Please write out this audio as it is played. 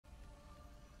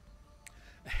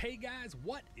Hey guys,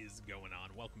 what is going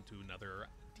on? Welcome to another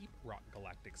Deep Rock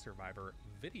Galactic Survivor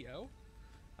video.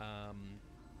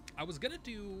 I was gonna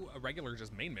do a regular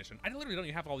just main mission. I literally don't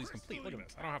even have all these complete. Look at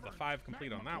this. I don't have the 5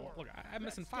 complete on that one. Look, I'm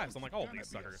missing 5s on like all of these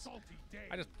suckers.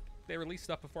 They released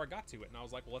stuff before I got to it, and I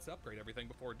was like, well, let's upgrade everything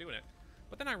before doing it.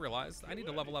 But then I realized I need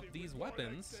to level up these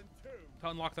weapons to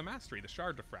unlock the Mastery, the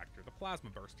Shard Diffractor, the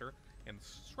Plasma Burster, and the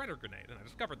Shredder Grenade. And I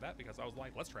discovered that because I was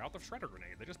like, let's try out the Shredder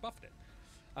Grenade. They just buffed it.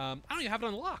 I don't even have it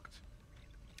unlocked.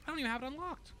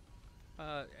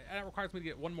 And that requires me to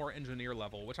get one more engineer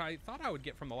level, which I thought I would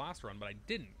get from the last run, but I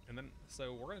didn't. And then,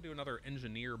 so we're gonna do another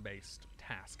engineer-based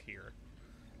task here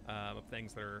of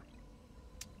things that are.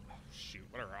 Oh shoot!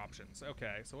 What are our options?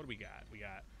 Okay, so what do we got?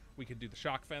 We could do the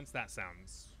shock fence. That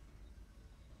sounds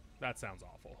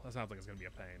awful. That sounds like it's gonna be a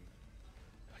pain.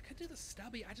 I could do the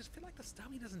stubby. I just feel like the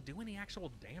stubby doesn't do any actual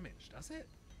damage, does it?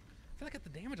 I feel like the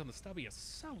damage on the stubby is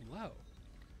so low.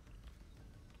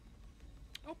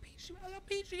 Oh,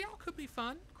 PGL could be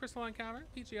fun. Crystalline Cavern,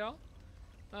 PGL.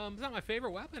 It's not my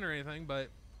favorite weapon or anything,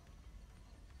 but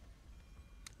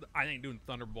I ain't doing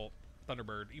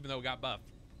Thunderbird, even though it got buffed.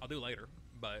 I'll do later,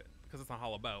 but because it's a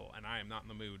hollow bow, and I am not in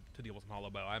the mood to deal with some hollow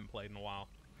bow. I haven't played in a while,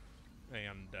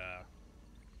 and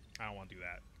I don't want to do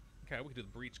that. Okay, we can do the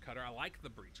breach cutter. I like the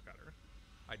breach cutter.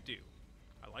 I do.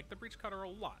 I like the breach cutter a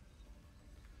lot.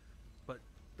 But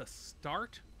the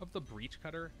start of the breach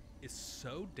cutter is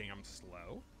so damn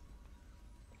slow,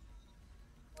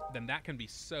 then that can be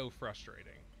so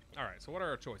frustrating. All right, so what are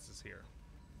our choices here?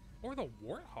 Or the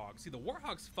Warthog. See, the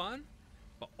Warthog's fun,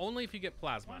 but only if you get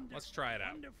plasma. Let's try it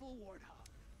out. Wonderful Warthog.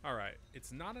 All right,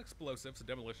 it's not explosive, so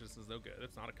demolitions is no good.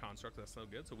 It's not a construct, that's no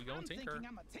good, so we go and tinker.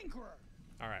 I'm a tinkerer.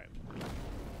 All right,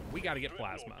 we got to get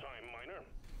plasma.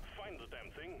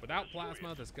 Without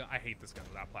plasma, this gun, I hate this gun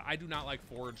without plasma. I do not like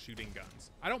forward shooting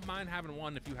guns. I don't mind having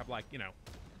one if you have, like, you know,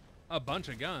 a bunch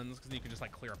of guns, because you can just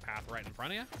like clear a path right in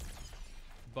front of you.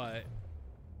 But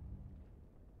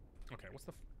okay, what's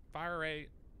the fire rate?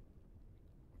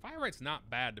 Fire rate's not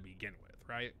bad to begin with,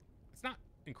 right? It's not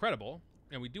incredible,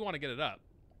 and we do want to get it up.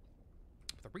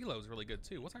 But the reload's really good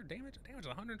too. What's our damage? Damage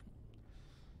 100.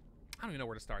 I don't even know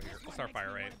where to start here. What's our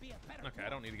fire rate? Okay, I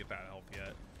don't need to get that health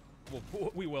yet.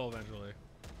 We will eventually.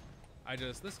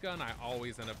 This gun I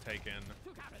always end up taking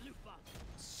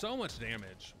so much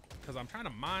damage because I'm trying to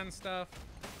mine stuff.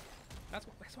 That's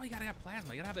why you gotta have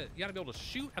plasma. You gotta be able to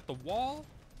shoot at the wall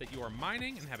that you are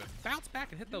mining and have it bounce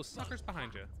back and hit those suckers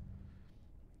behind you.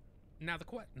 Now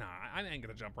I ain't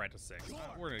gonna jump right to 6.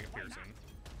 We're gonna get Pearson.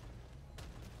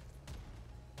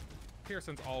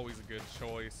 Pearson's always a good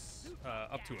choice,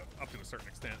 up to a certain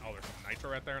extent. Oh, there's some nitro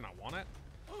right there, and I want it.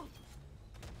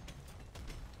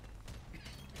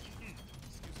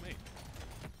 Excuse me.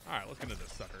 All right, let's get into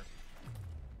this sucker.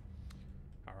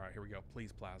 All right, here we go.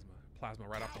 Please, plasma. Plasma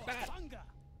right off the bat.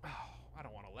 Oh, I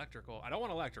don't want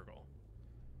electrical.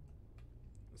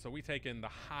 So we take in the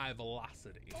high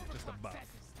velocity, just a buff.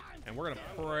 And we're gonna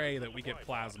pray that we get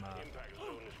plasma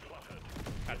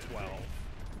at 12.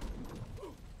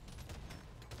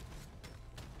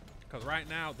 Because right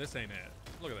now, this ain't it.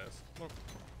 Look at this. Look.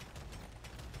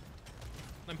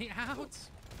 Let me out.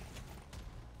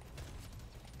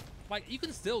 Like, you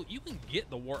can get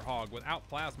the Warthog without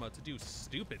plasma to do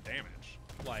stupid damage.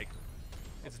 Like,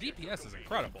 its DPS is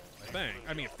incredible, I think.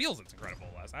 I mean, it feels it's incredible.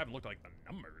 I haven't looked at, like, the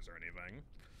numbers or anything.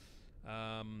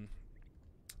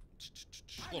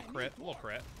 Little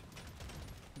crit.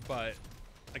 But,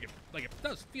 like it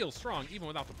does feel strong even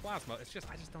without the plasma. It's just,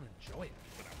 I just don't enjoy it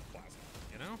without the plasma,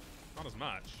 you know? Not as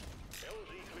much.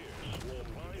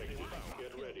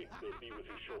 Get ready. They'll be with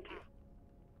you shortly.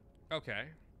 Okay.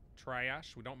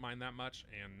 Triash, we don't mind that much,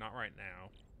 and not right now.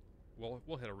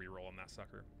 We'll hit a reroll on that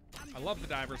sucker. I love the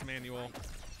diver's manual.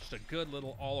 Just a good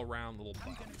little all-around little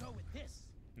buff.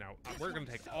 Now we're gonna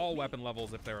take all weapon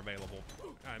levels if they're available.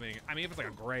 I mean if it's like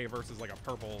a gray versus like a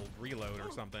purple reload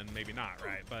or something, maybe not,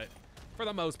 right? But for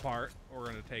the most part, we're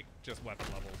gonna take just weapon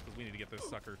levels because we need to get this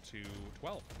sucker to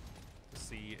 12 to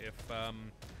see if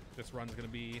this run's gonna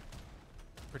be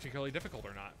particularly difficult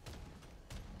or not.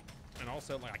 And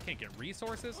also, like, I can't get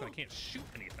resources, so I can't shoot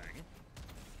anything.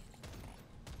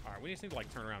 All right, we just need to,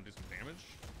 like, turn around and do some damage.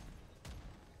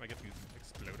 Can I get these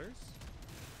exploders?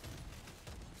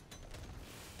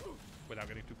 Without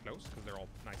getting too close, because they're all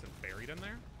nice and buried in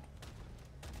there.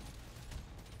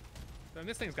 Then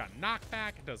this thing's got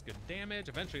knockback, it does good damage.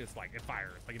 Eventually, it's like, it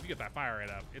fires. Like, if you get that fire rate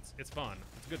up, it's fun.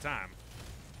 It's a good time.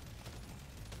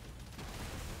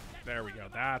 There we go.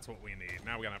 That's what we need.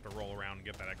 Now we're gonna have to roll around and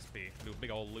get that XP. Do a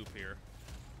big old loop here.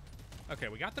 Okay,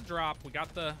 we got the drop. We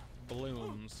got the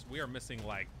balloons. We are missing,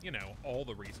 like, you know, all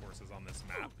the resources on this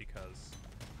map because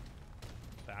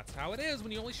That's how it is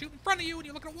when you only shoot in front of you and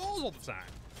you look at walls all the time.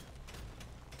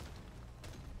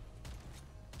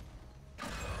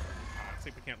 Let's see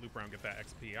if we can't loop around and get that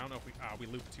XP. I don't know if we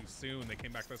looped too soon. They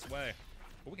came back this way.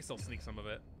 But we can still sneak some of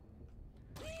it.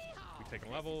 We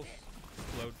taking levels.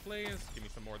 Explode, please. Give me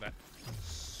some more of that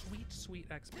sweet, sweet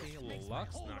XP. A little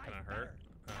Lux, not gonna hurt.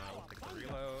 We'll take the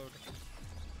reload.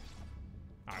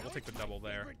 Alright, we'll take the double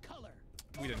there.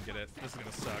 We didn't get it. This is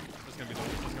gonna suck. This is gonna be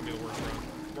the worst run.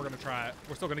 We're gonna try it.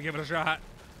 We're still gonna give it a shot.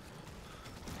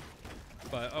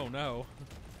 But oh no.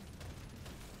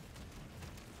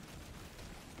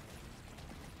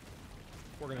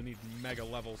 We're gonna need mega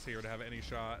levels here to have any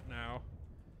shot now.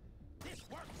 This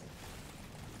works.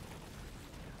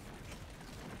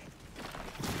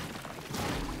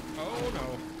 Oh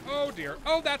no. Oh dear.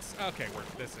 Oh, that's okay.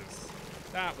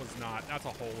 That was not. That's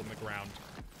a hole in the ground.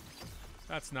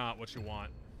 That's not what you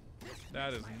want.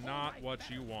 That is not what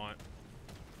you want.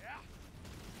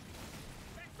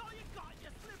 That's all you got, you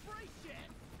slippery shit.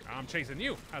 I'm chasing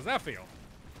you. How's that feel?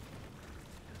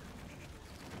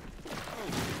 Oh.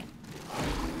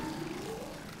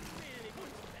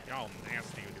 Y'all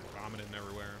nasty with your vomiting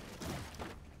everywhere.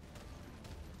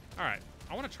 Alright.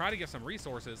 I want to try to get some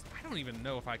resources. I don't even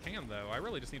know if I can though. I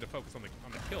really just need to focus on the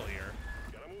kill here.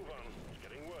 Gotta move on. It's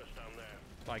getting worse down there.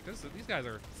 Like these guys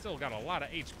are still got a lot of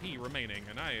HP remaining,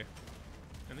 and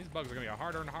these bugs are gonna get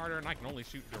harder and harder, and I can only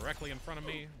shoot directly in front of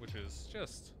me, which is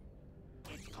just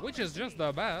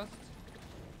the best.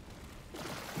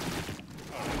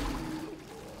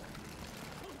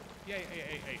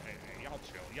 Hey,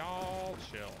 y'all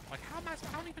chill. Like I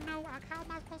don't even know, like, how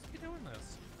am I supposed to be doing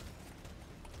this?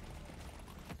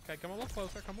 Okay, come a little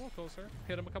closer.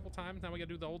 Hit him a couple times, now we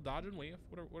gotta do the old dodge and weave.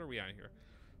 What are we at here?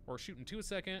 We're shooting 2 a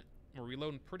second, we're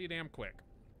reloading pretty damn quick.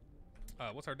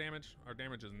 What's our damage? Our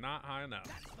damage is not high enough.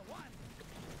 That's the one.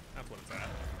 That's what it's at.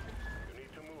 You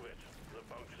need to move it. The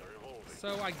bugs are evolving.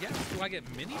 So I guess, do I get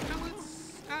mini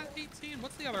pellets at 18?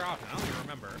 What's the other option? I don't even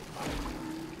remember.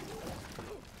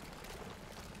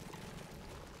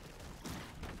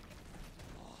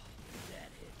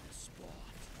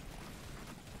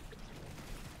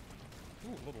 Ooh,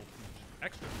 a little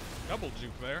extra double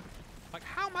juke there. Like,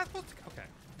 how am I supposed to? Okay,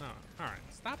 no. All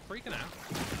right, stop freaking out.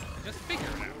 Just figure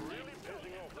it out. Really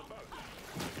pissing off the bugs.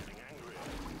 They're getting angry.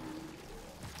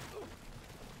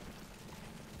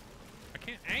 I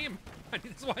can't aim.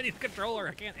 This is why I need the controller.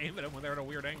 I can't aim at them when they're at a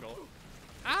weird angle.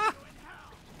 Ah!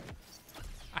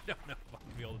 I don't know if I'm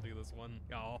gonna be able to do this one,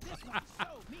 y'all.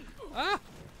 Ah!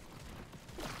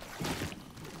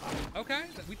 Okay,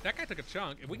 that guy took a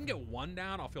chunk. If we can get one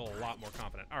down, I'll feel a lot more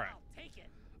confident. All right. Take it.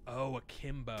 Oh, a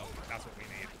Kimbo. That's what we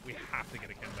need. We have to get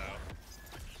a Kimbo.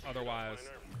 Otherwise,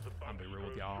 I'm gonna be real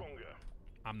with y'all.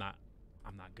 I'm not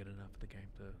good enough at the game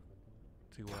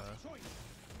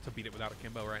to beat it without a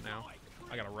Kimbo right now.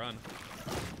 I gotta run.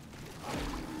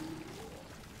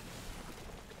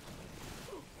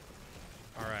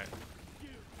 All right.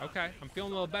 Okay, I'm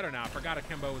feeling a little better now. I forgot a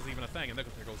Kimbo was even a thing, and there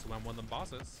goes one of them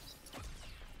bosses.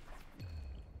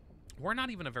 We're not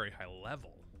even a very high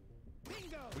level.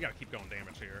 We gotta keep going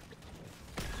damage here.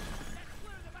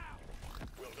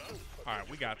 Well done. All right,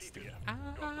 we got Steel. Get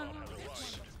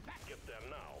there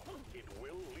now. It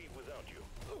will leave without you.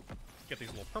 Get these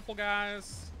little purple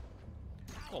guys.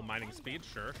 A little mining speed,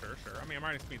 sure. I mean,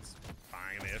 mining speed's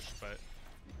fine-ish, but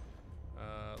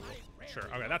sure.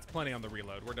 Okay, that's plenty on the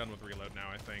reload. We're done with reload now,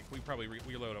 I think. We probably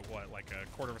reload at what, like a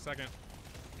quarter of a second?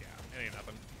 Yeah, it ain't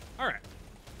nothing. All right.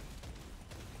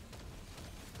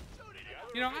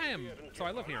 You know, so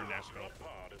I live here in Nashville.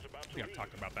 I think I've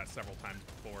talked about that several times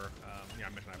before. Yeah, I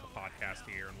mentioned I have a podcast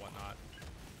here and whatnot.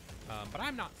 But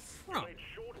I'm not from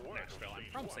Nashville. I'm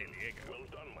from San Diego. Well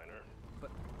done, miner.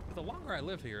 But the longer I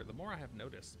live here, the more I have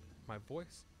noticed my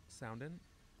voice sounding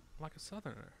like a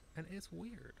Southerner. And it's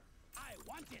weird.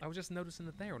 I was just noticing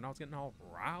it there when I was getting all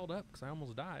riled up because I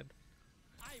almost died.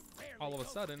 All of a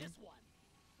sudden,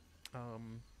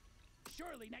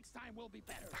 surely next time will be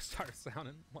better. I started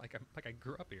sounding like I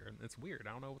grew up here, and it's weird.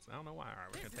 I don't know why. All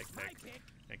right, we're gonna take a break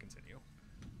and continue.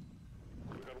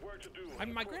 We've got work to do. I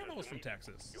mean, my grandma was from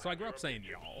Texas, so I grew up saying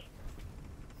y'all.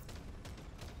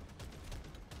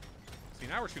 See,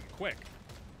 now we're shooting quick.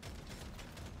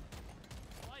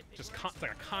 Just it's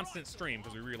like a constant stream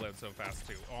because we reload so fast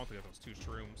too. Oh, I have to get those 2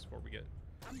 shrooms before we get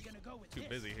too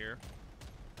busy here.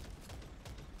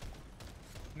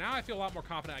 Now I feel a lot more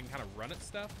confident I can kind of run at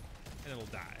stuff and it'll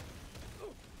die.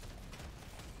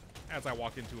 As I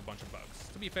walk into a bunch of bugs.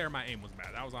 To be fair, my aim was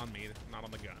bad. That was on me, not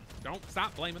on the gun. Don't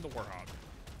stop blaming the Warthog.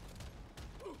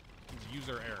 It's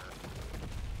user error.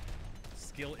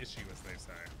 Skill issue, as they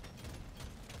say.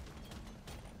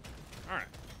 All right.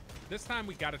 This time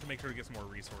we got it to make sure to get some more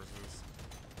resources.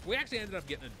 We actually ended up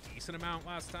getting a decent amount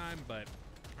last time, but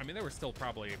I mean, there were still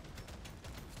probably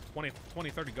 20,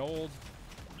 30 gold,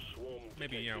 Swarm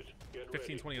maybe, you know, detected. Get 15,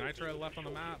 ready. 20 We'll nitro be left on the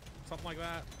shortly. map, something like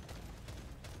that.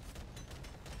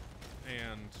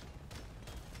 And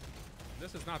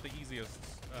this is not the easiest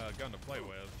gun to play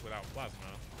with without plasma.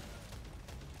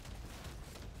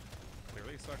 Clear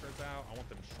these suckers out. I want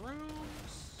them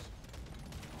shrooms.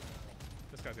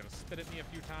 This guy's gonna spit at me a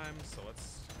few times, so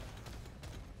let's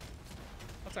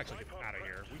actually get out of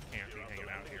here. We can't be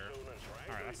hanging out here.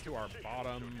 All right, that's to our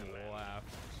bottom left.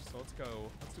 So let's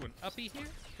go. Let's do an uppy here.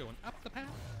 Going up the path,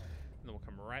 and then we'll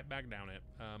come right back down it.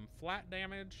 Flat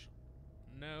damage.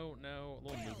 No. A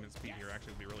little movement speed here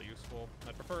actually would be really useful.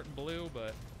 I'd prefer it in blue,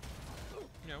 but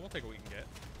yeah, we'll take what we can get.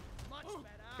 Much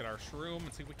better. Get our shroom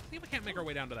and see if we can't make our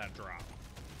way down to that drop.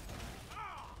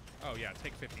 Oh yeah,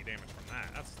 take 50 damage from that.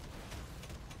 That's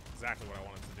exactly what I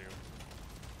wanted to do.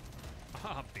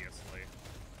 Obviously.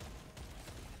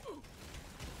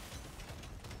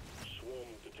 Swarm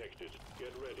detected.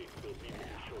 Get ready. We'll be with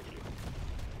you shortly.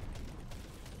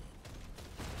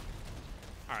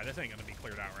 All right, this ain't gonna be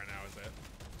cleared out right now, is it?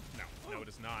 No, it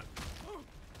is not.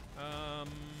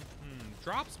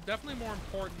 Drops definitely more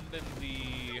important than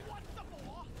the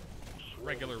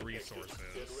regular resources.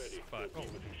 But oh,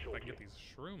 if I can get these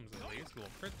shrooms at least, a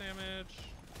little crit damage.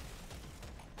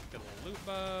 Get a little loot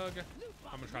bug.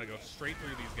 I'm gonna try to go straight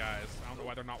through these guys. I don't know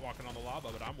why they're not walking on the lava,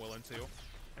 but I'm willing to.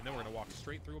 And then we're gonna walk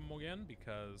straight through them again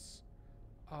because,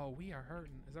 oh, we are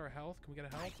hurting. Is there a health? Can we get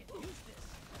a health?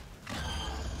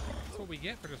 That's what we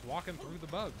get for just walking through the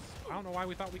bugs. I don't know why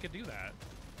we thought we could do that.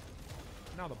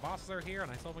 Now the bosses are here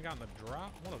and I still haven't gotten the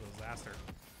drop. What a disaster.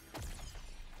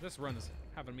 This run is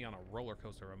having me on a roller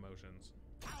coaster of emotions.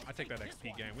 I take that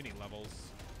XP game. We need levels.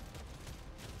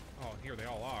 Oh, here they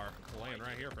all are. Laying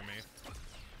right here for me.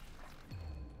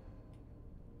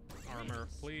 Armor,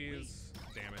 please.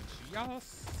 Damage.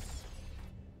 Yes!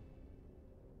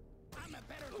 I'm a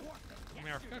better dwarf than I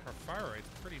mean, I feel like our fire rate's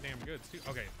pretty damn good, too.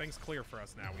 Okay, things clear for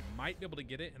us now. We might be able to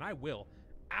get it, and I will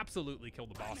absolutely kill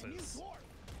the bosses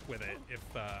with it if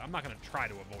I'm not going to try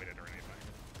to avoid it or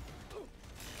anything.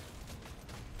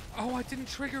 Oh, I didn't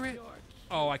trigger it.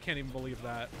 Oh, I can't even believe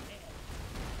that.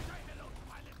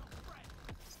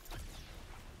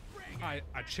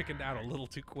 I chickened out a little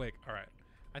too quick. All right.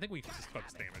 I think we just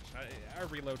focus damage. Our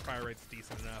reload fire rate's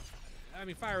decent enough. I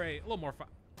mean, fire rate, a little more all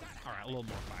right, a little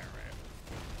more fire rate.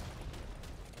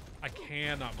 I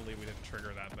cannot believe we didn't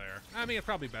trigger that there. I mean, it's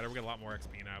probably better. We get a lot more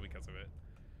XP now because of it.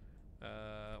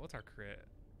 What's our crit?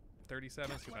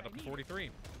 37, so that up to 43.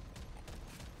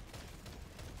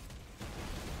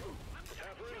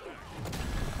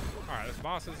 All right, this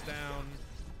boss is down.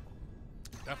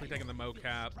 Definitely taking the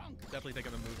mocap. Definitely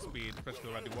taking the move speed, especially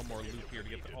if I do one more loop here to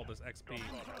get all this XP.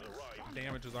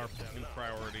 Damage is our new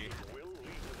priority.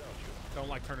 Don't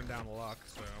like turning down luck,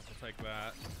 so we'll take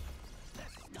that.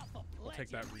 We'll take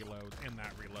that reload and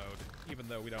that reload, even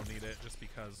though we don't need it, just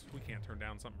because we can't turn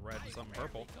down something red and something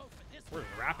purple. We're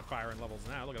rapid firing levels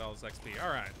now. Look at all this XP. All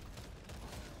right.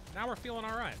 Now we're feeling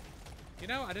all right. You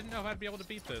know, I didn't know if I'd be able to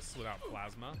beat this without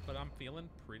plasma, but I'm feeling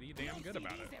pretty damn good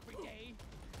about it.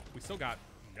 We still got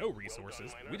no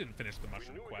resources. We didn't finish the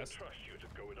mushroom quest.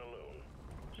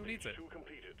 Who needs it?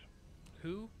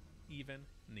 Who even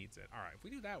needs it? All right, if we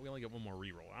do that, we only get one more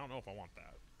reroll. I don't know if I want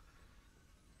that.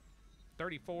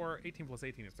 34, 18 plus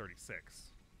 18 is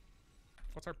 36.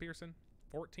 What's our Pearson?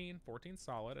 14. 14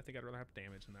 solid. I think I'd rather have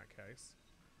damage in that case.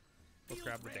 Let's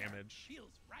grab the damage.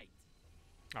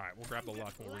 All right, we'll grab the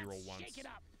luck and we'll reroll once.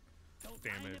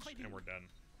 Damage, and we're done.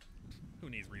 Who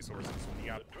needs resources when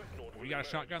you got a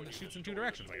shotgun that shoots in two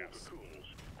directions, I guess.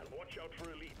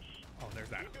 Oh, there's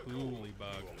that Hooli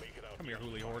bug. Come here,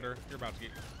 Hooli Hoarder. You're about to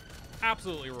get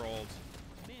absolutely rolled.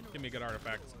 Give me a good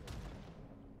artifact.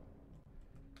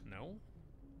 No,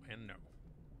 and no.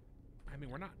 I mean,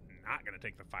 we're not gonna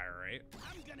take the fire rate.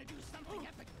 I'm gonna do something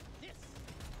epic with this.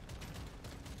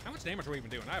 How much damage are we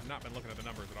even doing? I have not been looking at the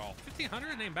numbers at all.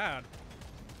 1,500 ain't bad.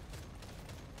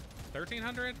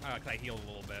 1,300? I healed a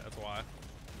little bit, that's why.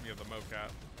 We have the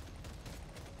mocap.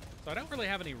 So I don't really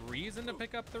have any reason to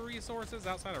pick up the resources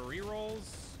outside of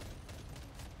rerolls.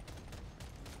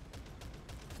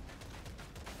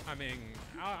 I mean,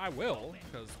 I will,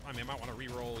 because I mean, I might want to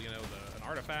reroll, you know, an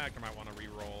artifact. I might want to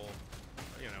reroll,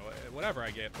 you know, whatever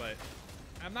I get. But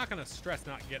I'm not gonna stress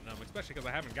not getting them, especially because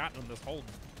I haven't gotten them this whole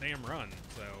damn run.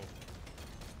 So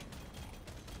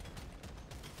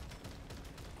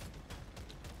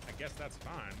I guess that's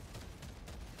fine.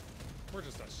 We're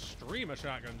just a stream of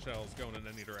shotgun shells going in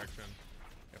any direction.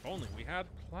 If only we had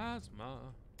plasma.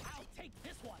 I'll take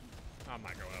this one. I'm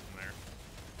not going up in there.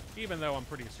 Even though I'm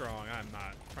pretty strong, I'm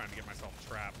not trying to get myself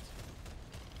trapped.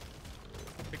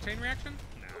 Big chain reaction?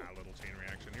 Nah, little chain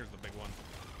reaction. Here's the big one.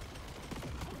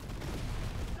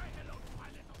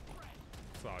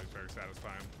 It's always very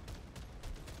satisfying.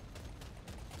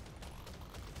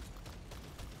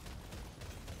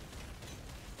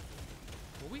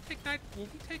 Will we take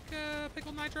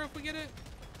pickled nitro if we get it?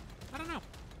 I don't know.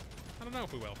 I don't know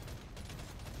if we will.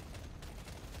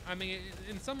 I mean,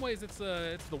 in some ways it's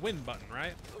the win button,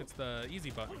 right? It's the easy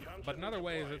button. But in other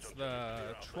ways it's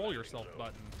the troll yourself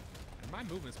button. And my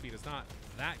movement speed is not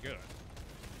that good.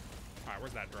 All right,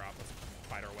 where's that drop? Let's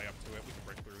fight our way up to it. We can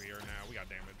break through here now. We got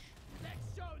damage.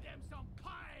 Let's show them some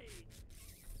pain.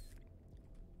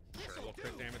 Sure, a little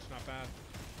crit damage, not bad.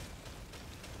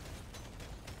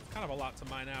 Kind of a lot to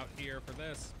mine out here for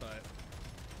this, but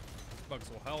bugs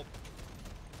will help.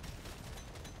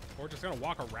 We're just gonna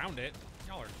walk around it.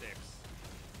 Y'all are dicks.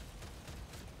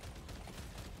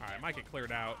 All right, might get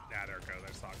cleared out. Yeah, there it goes.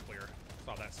 I saw it clear.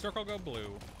 Saw that circle go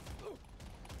blue.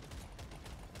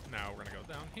 Now we're gonna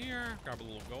go down here, grab a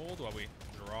little gold while we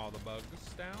draw the bugs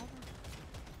down.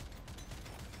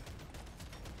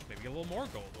 Maybe get a little more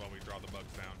gold while we draw the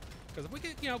bugs down. Because if we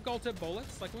get, you know, gold tip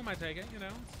bullets, like we might take it. You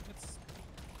know, it's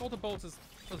gold tip bullets is,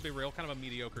 let's be real, kind of a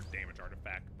mediocre damage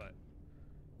artifact. But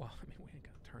well, I mean, we ain't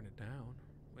gonna turn it down.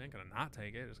 We ain't gonna not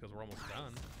take it just because we're almost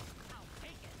done.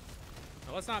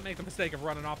 Now, let's not make the mistake of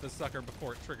running off this sucker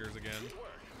before it triggers again.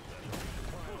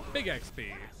 Big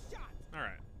XP. All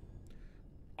right.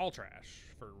 All trash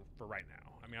for right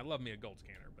now. I mean, I love me a gold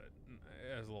scanner, but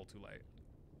it's a little too late.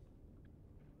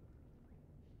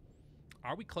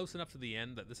 Are we close enough to the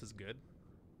end that this is good?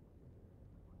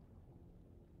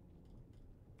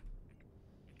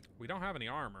 We don't have any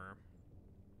armor.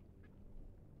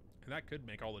 And that could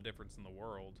make all the difference in the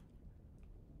world.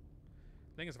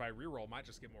 The thing is, if I reroll, I might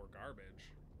just get more garbage.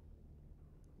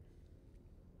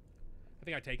 I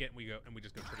think I take it and we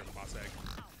just go trigger the boss egg.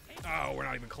 Oh, we're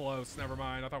not even close. Never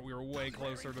mind. I thought we were way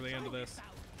closer to the end of this.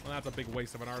 Well, that's a big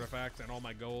waste of an artifact and all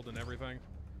my gold and everything.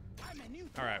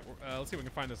 All right, let's see if we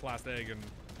can find this last egg and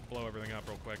blow everything up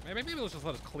real quick. Maybe let's just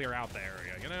let us clear out the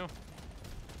area, you know?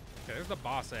 Okay, there's the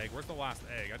boss egg. Where's the last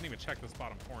egg? I didn't even check this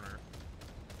bottom corner.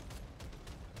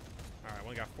 All right, we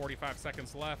only got 45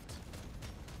 seconds left.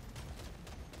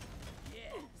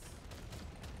 Yes.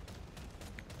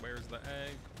 Where's the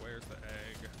egg? Where's the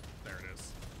egg? There it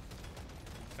is.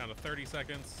 Down to 30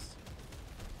 seconds.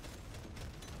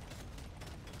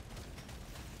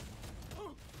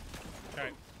 Okay,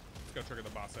 let's go trigger the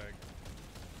boss egg.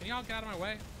 Can y'all get out of my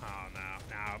way? Oh, no,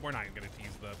 we're not even gonna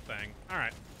tease the thing. All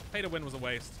right, pay to win was a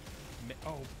waste.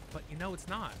 Oh, but you know it's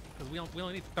not, because we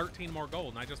only need 13 more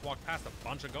gold, and I just walked past a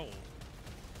bunch of gold.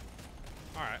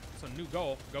 All right, so new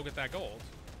goal, go get that gold.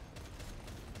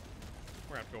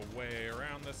 We're gonna have to go way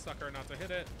around this sucker not to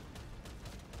hit it.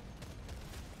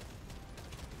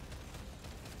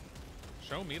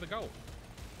 Show me the gold.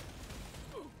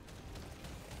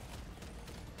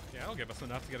 Yeah, that'll give us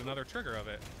enough to get another trigger of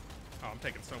it. Oh, I'm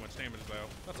taking so much damage, though.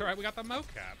 That's all right, we got the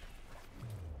mocap.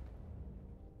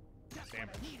 Damage.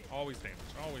 Always damage.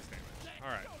 Always damage.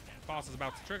 All right. Boss is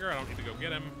about to trigger. I don't need to go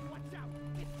get him.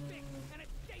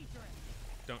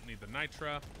 Don't need the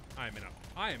nitra. I am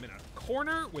in a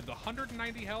corner with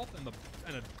 190 health and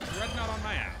a dreadnought on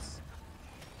my ass.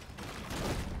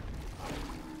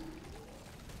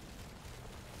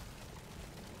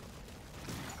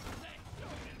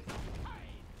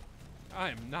 I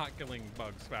am not killing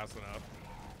bugs fast enough.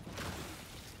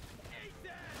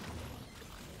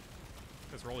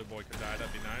 This roly boy could die,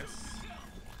 that'd be nice.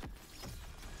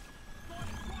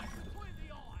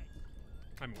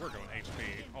 I mean, we're going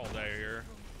HP all day here.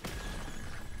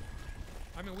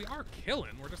 I mean, we are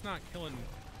killing, we're just not killing.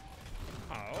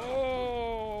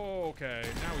 Oh, okay.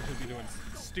 Now we should be doing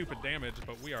stupid damage,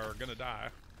 but we are gonna die.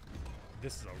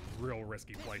 This is a real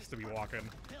risky place to be walking.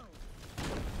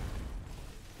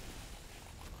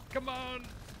 Come on!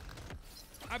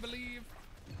 I believe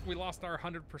we lost our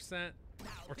 100%.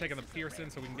 We're taking the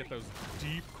Pearson so we can get those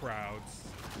deep crowds.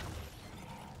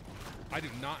 I do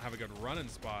not have a good running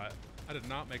spot. I did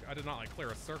not like clear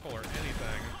a circle or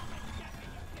anything.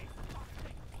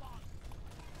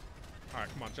 All right,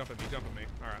 come on, jump at me, jump at me.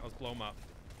 All right, let's blow him up.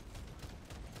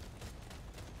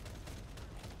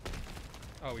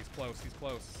 Oh, he's close, he's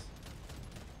close.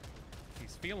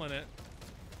 He's feeling it.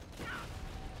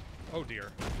 Oh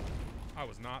dear. I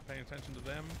was not paying attention to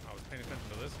them. I was paying attention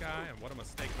to this guy, and what a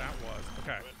mistake that was.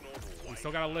 Okay. We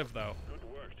still gotta live, though.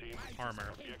 Armor.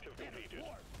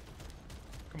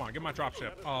 Come on, get my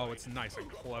dropship. Oh, it's nice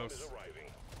and close.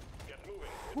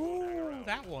 Ooh,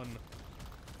 that one.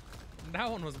 That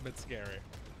one was a bit scary,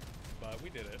 but we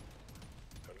did it.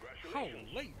 Congratulations.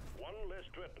 Holy! One less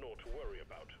dreadnought to worry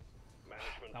about.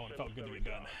 Management That one sends felt good to their get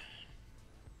done. regards.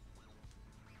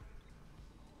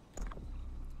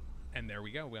 And there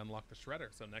we go. We unlocked the shredder.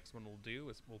 So next one we'll do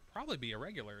is we'll probably be a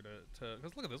regular to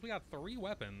because look at this. We got 3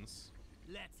 weapons,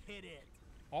 Let's hit it.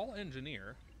 all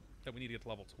engineer, that we need to get to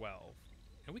level 12,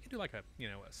 and we could do like a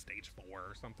a stage 4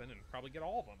 or something and probably get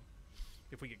all of them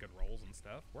if we get good rolls and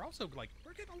stuff. We're also like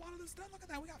we're getting a lot of this done. Look at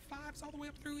that. We got 5s all the way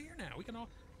up through here now. We can all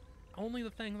only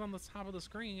the things on the top of the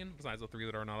screen besides the 3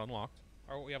 that are not unlocked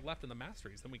are what we have left in the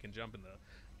Masteries. Then we can jump in the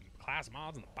class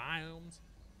mods and the biomes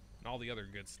and all the other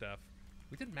good stuff.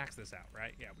 We did max this out,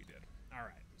 right? Yeah, we did. All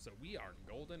right, so we are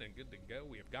golden and good to go.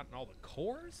 We have gotten all the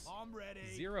cores. I'm ready.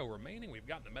 0 remaining. We've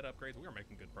gotten the meta upgrades. We are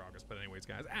making good progress. But anyways,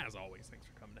 guys, as always, thanks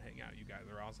for coming to hang out. You guys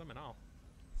are awesome, and I'll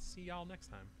see y'all next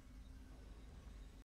time.